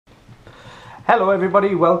Hello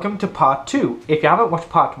everybody, welcome to part 2. If you haven't watched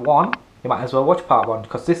part 1, you might as well watch part 1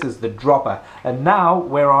 because this is the dropper. And now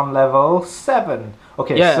we're on level 7.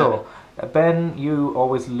 Okay, yeah. So Ben, you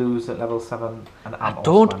always lose at level 7 and I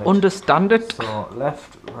don't understand it. So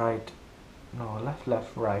left, right, no, left,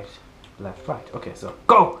 left, right, left, right. Okay, so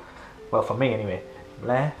go! Well, for me anyway.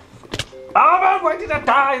 Left. Oh man, why did I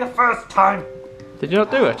die the first time? Did you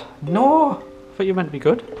not do it? No. I thought you meant to be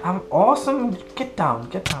good. I'm awesome. Get down,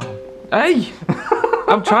 get down. Hey!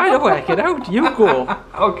 I'm trying to work it out. You go.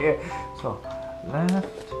 Okay, so left.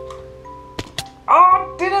 Oh,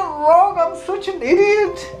 I did it wrong. I'm such an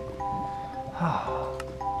idiot.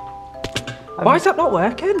 Why is that not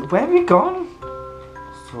working? Where have you gone?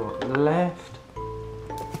 So left,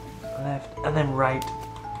 left, and then right,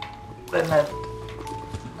 then left,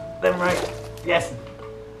 then right. Yes.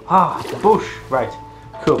 Ah, the bush. Right.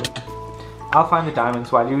 Cool. I'll find the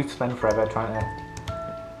diamonds while you spend forever trying to.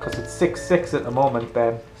 Because it's 6-6 at the moment,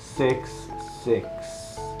 Ben. 6-6.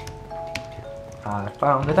 I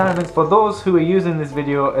found the diamonds. For those who are using this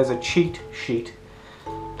video as a cheat sheet,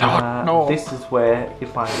 no. This is where you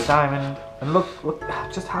find the diamond. And look,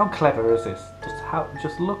 just how clever is this?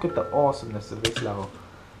 Just look at the awesomeness of this level.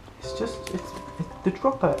 It's the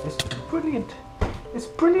dropper is brilliant. It's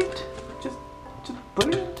brilliant. Just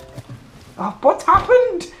brilliant. Oh, what's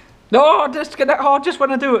happened? No, just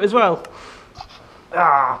when I do it as well.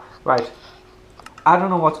 Ah, right. I don't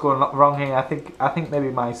know what's going wrong here. I think maybe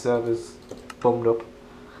my server's bummed up.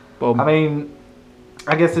 Bum. I mean,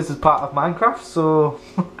 I guess this is part of Minecraft, so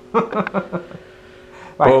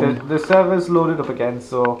right. The server's loaded up again,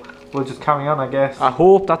 so we'll just carry on, I guess. I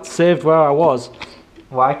hope that's saved where I was.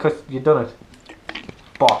 Why? Because you've done it.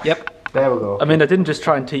 Bosh. Yep. There we go. I mean, I didn't just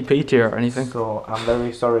try and TP to you or anything. So I'm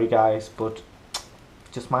very sorry, guys, but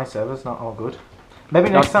just my server's not all good. Maybe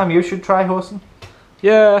next time you should try hosting.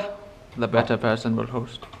 Yeah, the better person will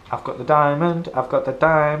host. I've got the diamond. I've got the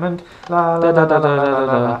diamond. La la la la la la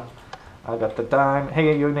la la. I got the diamond.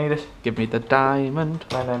 Hey, you need it. Give me the diamond.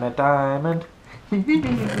 And a diamond.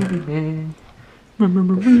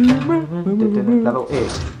 Level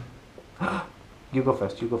 8. You go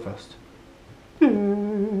first. You go first.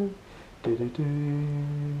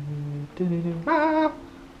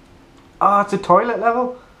 Ah, it's a toilet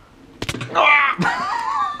level.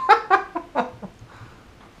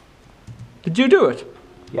 Did you do it?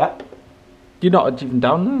 Yeah. You're not even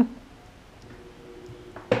down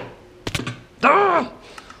there. Ah!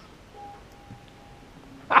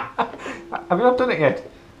 Have you not done it yet?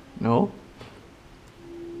 No.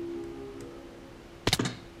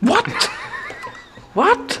 What?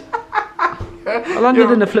 What? I landed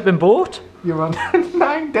in a flipping boat. You're on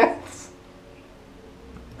 9 deaths.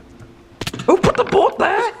 Who put the boat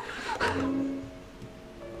there?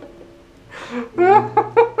 No!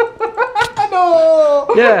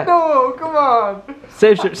 Yeah. No, come on.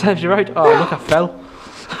 Saves you right. Oh, look, I fell.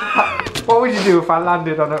 What would you do if I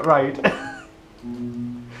landed on it right?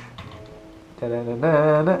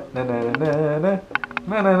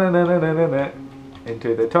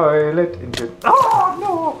 Into the toilet, Oh,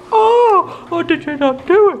 no! Oh, did you not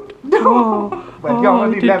do it? No! Well, you're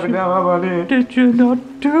only 11 now, money. Did you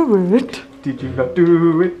not do it? Did you not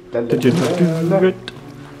do it? Did you not do it?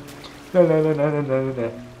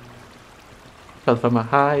 Fell from a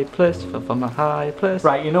high place, fell from a high place.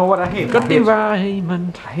 Right, you know what I hate? Got me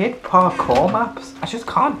Raymond. I hate parkour maps. I just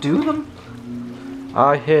can't do them.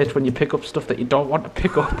 I hate when you pick up stuff that you don't want to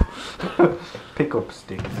pick up. Pick up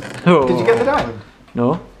sticks. Oh. Did you get the diamond?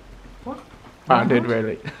 No. What? I did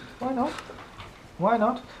really. Why not? Why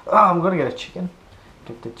not? Oh, I'm gonna get a chicken.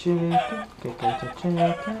 Get the chicken. Get the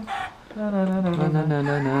chicken. Na na na na na na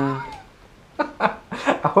na na.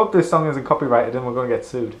 I hope this song isn't copyrighted and we're gonna get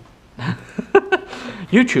sued.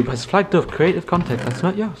 YouTube has flagged up creative content that's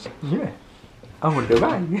not yours. Yeah. I wonder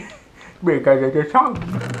why. Because of the song.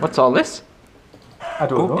 What's all this? I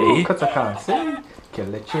don't know, because I can't see.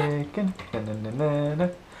 Kill a chicken. Na, na, na, na, na.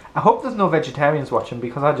 I hope there's no vegetarians watching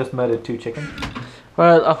because I just murdered 2 chickens.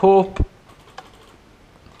 Well, I hope.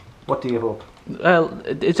 What do you hope? Well,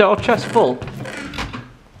 is our chest full?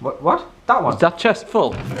 What? That one? Is that chest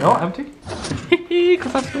full? No, empty.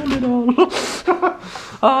 Because I stole it all.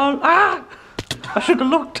 I should have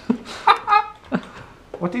looked.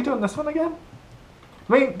 What are you doing this one again?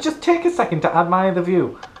 I mean, just take a second to admire the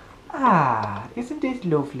view. Ah, isn't this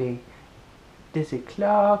lovely? There's a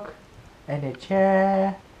clock, and a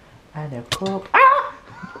chair, and a cup. Ah!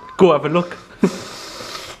 Go have a look.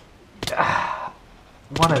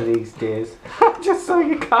 One of these days. Just saw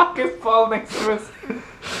your carcass fall next to us.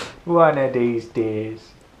 One of these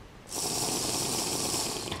days.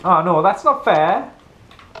 Oh no, that's not fair.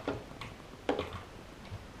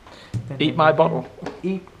 Eat my bottle.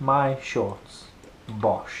 Eat my shorts.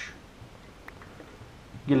 Bosh.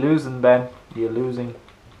 You're losing, Ben. You're losing.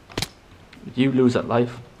 You lose at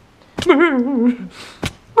life. You're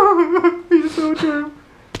so true.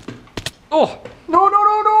 Oh! No!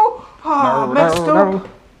 Ah, messed up.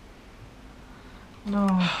 No.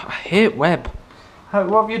 I hate web.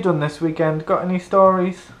 What have you done this weekend? Got any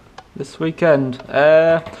stories? This weekend.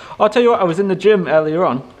 I'll tell you what, I was in the gym earlier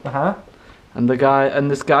on. Uh-huh. And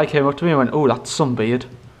this guy came up to me and went, "Oh, that's some beard."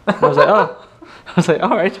 And I was like, "Oh." I was like,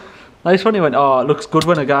 "Alright. Nice one." He went, "Oh, it looks good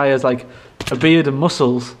when a guy has like a beard and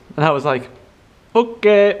muscles." And I was like,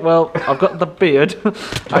 "Okay, well, I've got the beard.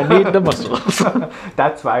 I need the muscles."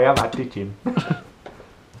 That's why I'm at the gym.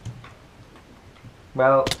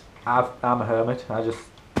 Well, I'm a hermit. I just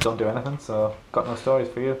don't do anything, so got no stories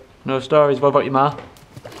for you. No stories. What about your ma?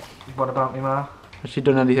 What about me, ma? Has she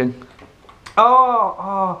done anything?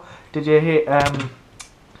 Oh! Did you hear?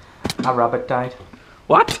 A rabbit died.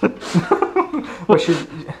 What? Well,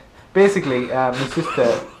 basically, my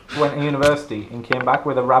sister went to university and came back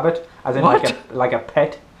with a rabbit, as in What? like a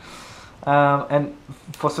pet. And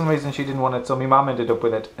for some reason she didn't want it, so my mum ended up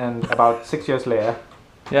with it. And about 6 years later,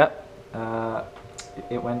 Yeah.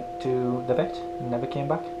 it went to the vet and never came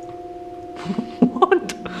back.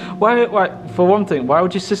 What? Why? For one thing, why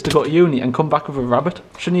would your sister go to uni and come back with a rabbit?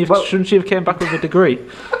 Shouldn't she have came back with a degree?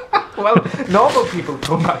 Well, normal people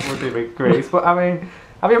come back with their degrees, but I mean,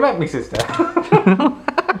 have you met my sister?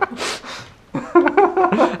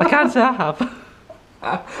 I can't say I have.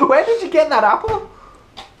 Where did you get that apple?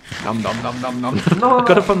 Nom nom nom nom nom. No, I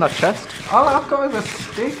got it from that chest. All I've got is a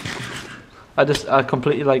stick. I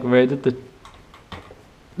completely like raided the.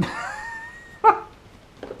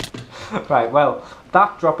 Right, well,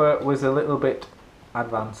 that dropper was a little bit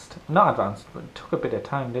advanced. Not advanced, but it took a bit of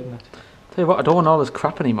time, didn't it? Tell you what, I don't want all this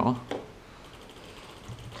crap anymore.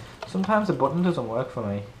 Sometimes the button doesn't work for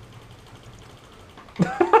me.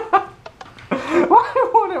 Why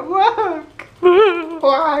won't it work?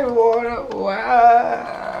 Why won't it work?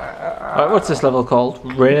 Right, what's this level called?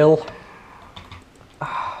 Rail.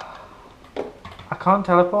 I can't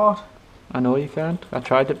teleport. I know you can't. I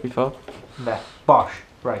tried it before. There. Bosh.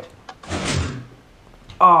 Right.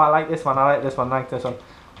 Oh, I like this one. I like this one.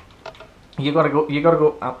 You gotta go.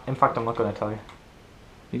 In fact, I'm not gonna tell you.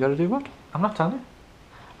 You gotta do what? I'm not telling you.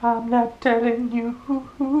 I'm not telling you.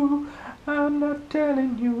 I'm not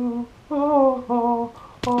telling you. Oh.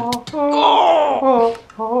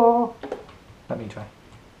 Let me try.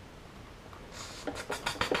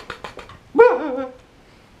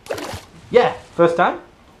 Yeah, first time.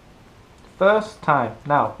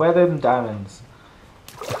 Now, where are them diamonds?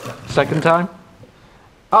 Second time?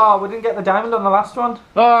 Oh, we didn't get the diamond on the last one.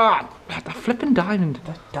 Ah, the flipping diamond.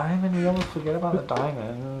 The diamond, we almost forget about the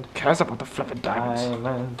diamond. Who cares about the flipping diamonds?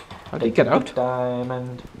 Diamond. How did you get out?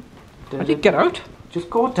 Diamond. How did you get out? Just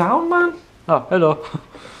go down, man. Oh, hello.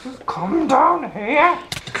 Just come down here.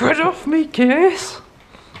 Get off me, case.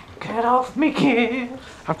 Get off me, kid.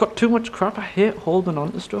 I've got too much crap. I hate holding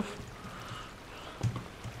on to stuff.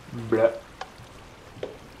 Bleh.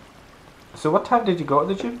 So what time did you go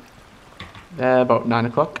to the gym? About 9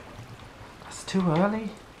 o'clock. That's too early.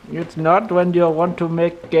 It's not when you want to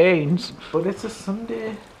make gains. But it's a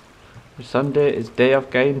Sunday. Sunday is day of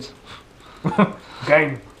gains.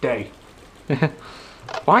 Game day.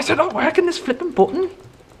 Why is it not working, this flipping button?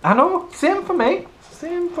 I know. Same for me.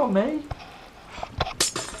 Same for me.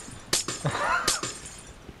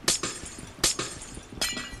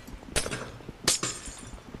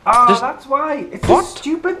 Oh, that's why. It's What? a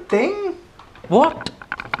stupid thing. What?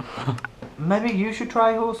 Maybe you should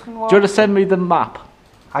try hosting one. Do you want to send me the map?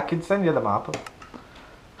 I can send you the map.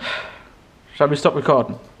 Shall we stop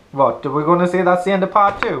recording? What? Are we going to say that's the end of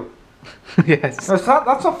part 2? Yes. That's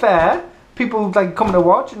not fair. People like come to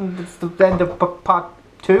watch and it's the end of part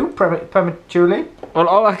 2 prematurely. Well,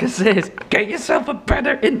 all I can say is get yourself a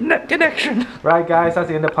better internet connection. Right, guys, that's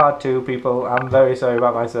the end of part 2, people. I'm very sorry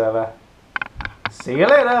about my server. See you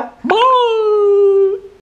later. Bye.